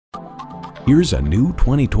Here's a new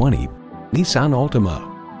 2020 Nissan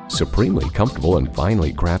Altima. Supremely comfortable and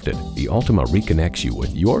finely crafted, the Altima reconnects you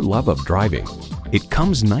with your love of driving. It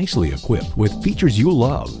comes nicely equipped with features you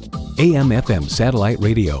love: AM/FM satellite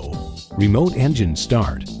radio, remote engine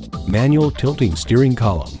start, manual tilting steering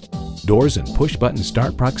column, doors and push-button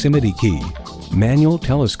start proximity key, manual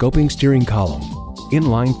telescoping steering column,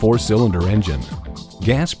 inline 4-cylinder engine,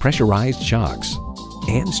 gas pressurized shocks,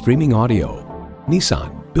 and streaming audio.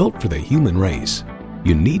 Nissan, built for the human race.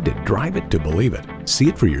 You need to drive it to believe it. See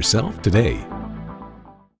it for yourself today.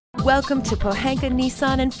 Welcome to Pohanka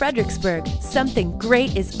Nissan in Fredericksburg. Something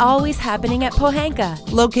great is always happening at Pohanka.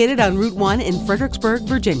 Located on Route 1 in Fredericksburg,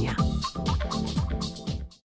 Virginia.